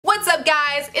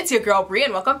guys, it's your girl Brie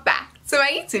and welcome back to my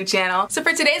YouTube channel. So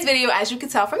for today's video, as you can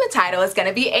tell from the title, it's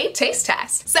gonna be a taste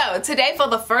test. So today, for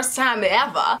the first time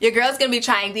ever, your girl's gonna be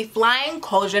trying the Flying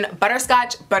Cauldron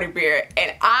Butterscotch Butterbeer,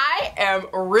 and I am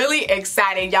really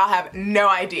excited. Y'all have no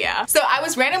idea. So I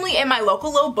was randomly in my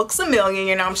local little Books A Million,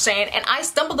 you know what I'm saying, and I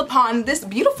stumbled upon this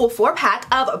beautiful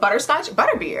 4-pack of Butterscotch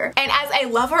Butterbeer. And as a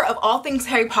lover of all things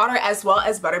Harry Potter as well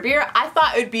as Butterbeer, I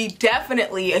thought it would be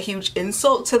definitely a huge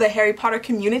insult to the Harry Potter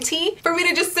community for me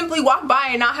to just simply walk by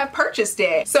and not have purchased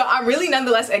it. So I'm really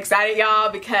nonetheless excited,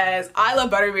 y'all, because I love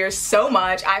Butterbeer so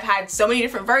much. I've had so many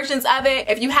different versions of it.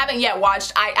 If you haven't yet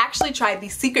watched, I actually tried the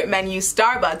secret menu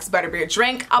Starbucks Butterbeer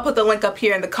drink. I'll put the link up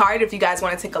here in the card if you guys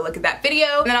want to take a look at that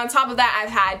video. And then on top of that,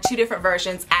 I've had 2 different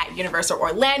versions at Universal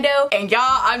Orlando. And y'all,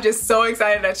 I'm just so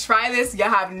excited to try this. Y'all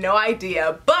have no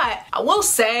idea. But I will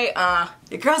say,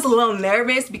 your girl's a little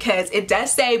nervous because it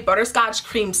does say butterscotch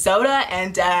cream soda,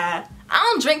 and I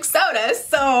don't drink soda,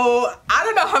 so I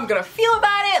don't know how I'm gonna feel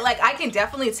about it. Like, I can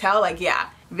definitely tell, like, yeah,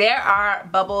 there are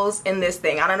bubbles in this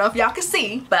thing. I don't know if y'all can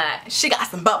see, but she got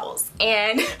some bubbles.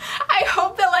 And I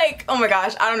hope that, like, oh my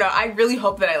gosh, I don't know. I really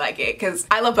hope that I like it because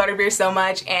I love Butterbeer so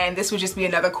much, and this would just be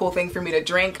another cool thing for me to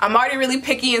drink. I'm already really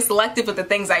picky and selective with the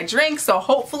things I drink, so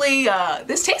hopefully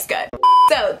this tastes good.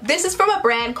 So this is from a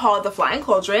brand called the Flying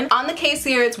Cauldron. On the case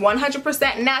here, it's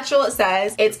 100% natural. It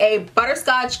says it's a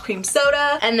butterscotch cream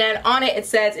soda, and then on it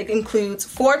says it includes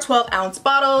 4 12-ounce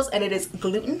bottles and it is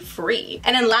gluten-free.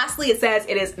 And then lastly, it says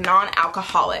it is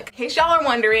non-alcoholic. In case y'all are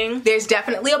wondering, there's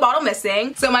definitely a bottle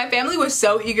missing. So my family was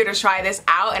so eager to try this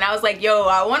out, and I was like, yo,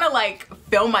 I want to like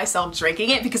film myself drinking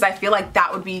it because I feel like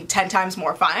that would be 10 times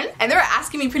more fun. And they were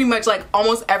asking me pretty much like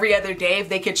almost every other day if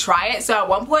they could try it. So at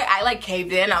one point I like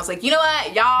caved in. I was like, you know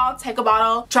what, y'all, take a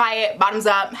bottle, try it, bottoms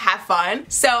up, have fun.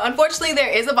 So unfortunately there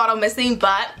is a bottle missing,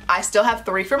 but I still have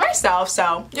 3 for myself,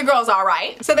 so your girl's all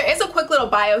right. So there is a quick little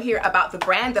bio here about the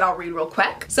brand that I'll read real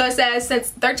quick. So it says,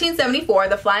 since 1374,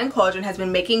 the Flying Cauldron has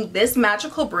been making this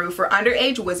magical brew for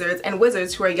underage wizards and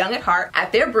wizards who are young at heart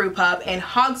at their brew pub in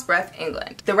Hogsworth,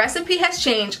 England. The recipe has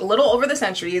changed a little over the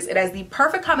centuries. It has the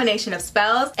perfect combination of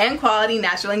spells and quality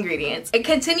natural ingredients. It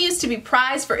continues to be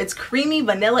prized for its creamy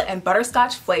vanilla and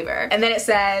butterscotch flavor. And then it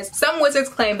says, some wizards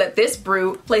claim that this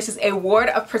brew places a ward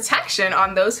of protection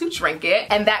on those who drink it,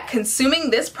 and that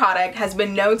consuming this product has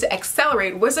been known to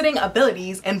accelerate wizarding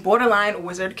abilities in borderline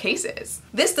wizard cases.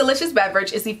 This delicious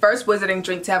beverage is the first wizarding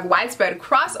drink to have widespread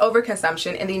crossover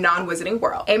consumption in the non-wizarding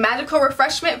world. A magical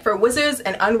refreshment for wizards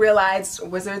and unrealized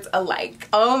wizards alike.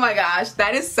 Oh my gosh,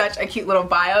 that is such a cute little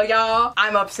bio, y'all.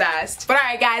 I'm obsessed. But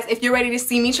alright guys, if you're ready to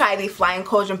see me try the Flying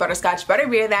Cauldron Butterscotch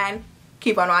Butterbeer, then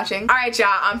keep on watching. Alright y'all,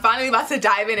 I'm finally about to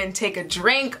dive in and take a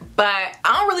drink, but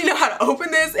I don't really know how to open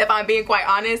this if I'm being quite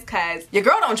honest, because your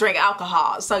girl don't drink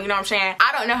alcohol, so you know what I'm saying?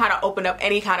 I don't know how to open up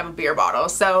any kind of a beer bottle.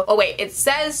 So, oh wait, it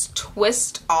says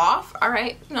twist off.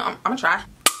 Alright, you know, I'm gonna try.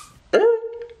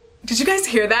 Did you guys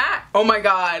hear that? Oh my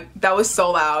god, that was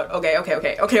so loud. Okay.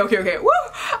 Woo!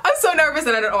 I'm so nervous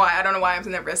and I don't know why I'm so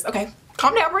nervous. Okay,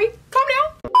 calm down, Brie. Calm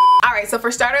down. Alright, so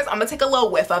for starters, I'm gonna take a little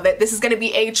whiff of it. This is gonna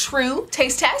be a true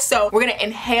taste test, so we're gonna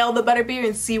inhale the butterbeer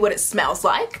and see what it smells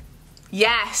like.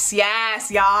 Yes,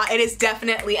 y'all. It is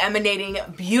definitely emanating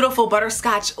beautiful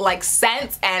butterscotch-like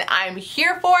scents, and I'm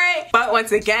here for it. But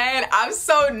once again, I'm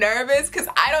so nervous because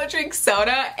I don't drink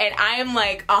soda, and I am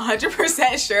like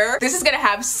 100% sure this is gonna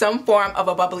have some form of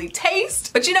a bubbly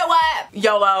taste. But you know what?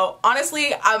 YOLO.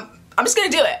 Honestly, I'm just gonna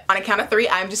do it. On a count of 3,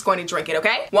 I'm just going to drink it,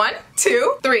 okay? 1,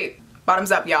 2, 3.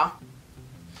 Bottoms up, y'all.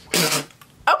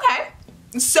 Okay.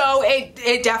 So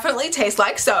it definitely tastes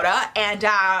like soda, and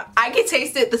I could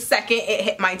taste it the second it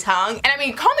hit my tongue. And I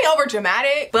mean, call me over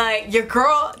dramatic, but your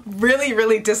girl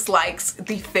really dislikes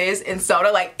the fizz in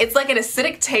soda. Like, it's like an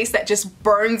acidic taste that just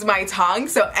burns my tongue.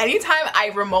 So anytime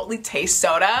I remotely taste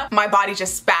soda, my body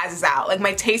just spazzes out. Like,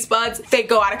 my taste buds, they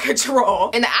go out of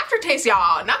control. And the aftertaste,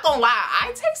 y'all, not gonna lie,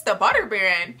 I taste the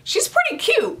butterbeer and she's pretty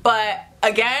cute, but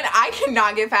again, I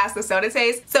cannot get past the soda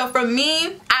taste. So for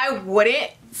me, I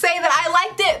wouldn't say that I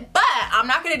liked it, but I'm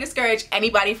not gonna discourage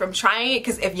anybody from trying it,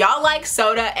 because if y'all like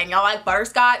soda and y'all like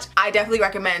butterscotch, I definitely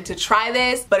recommend to try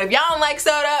this. But if y'all don't like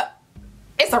soda,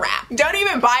 it's a wrap. Don't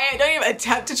even buy it, don't even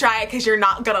attempt to try it, because you're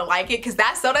not gonna like it, because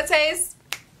that soda taste,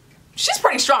 she's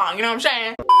pretty strong, you know what I'm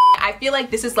saying? I feel like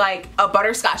this is like a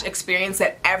butterscotch experience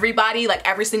that everybody, like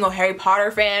every single Harry Potter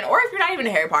fan, or if you're not even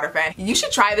a Harry Potter fan, you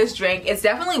should try this drink. It's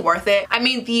definitely worth it. I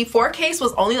mean, the 4 case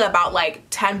was only about like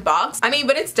 10 bucks. I mean,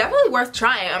 but it's definitely worth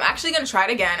trying. I'm actually gonna try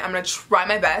it again. I'm gonna try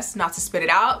my best not to spit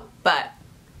it out, but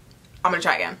I'm gonna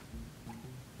try again.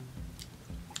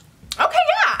 Okay,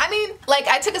 yeah, I mean, like,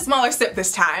 I took a smaller sip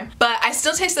this time, but I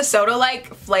still taste the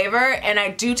soda-like flavor, and I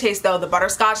do taste, though, the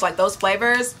butterscotch, like those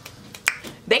flavors.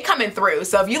 They coming through.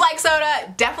 So if you like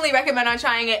soda, definitely recommend on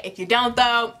trying it. If you don't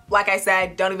though, like I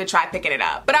said, don't even try picking it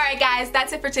up. But alright guys,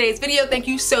 that's it for today's video. Thank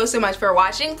you so much for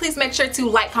watching. Please make sure to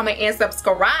like, comment, and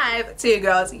subscribe to your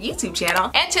girl's YouTube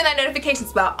channel. And turn that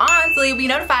notifications bell on so you'll be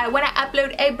notified when I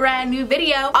upload a brand new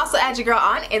video. Also add your girl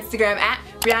on Instagram at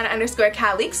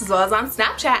Rihanna_Calleeks, as well as on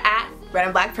Snapchat at Red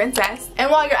and Black Princess.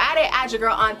 And while you're at it, add your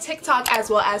girl on TikTok as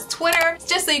well as Twitter,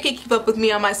 just so you can keep up with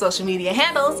me on my social media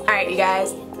handles. Alright you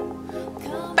guys.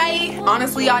 Bye.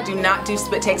 Honestly, y'all, do not do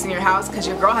spit takes in your house because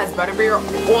your girl has butterbeer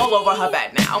all over her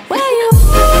bed now.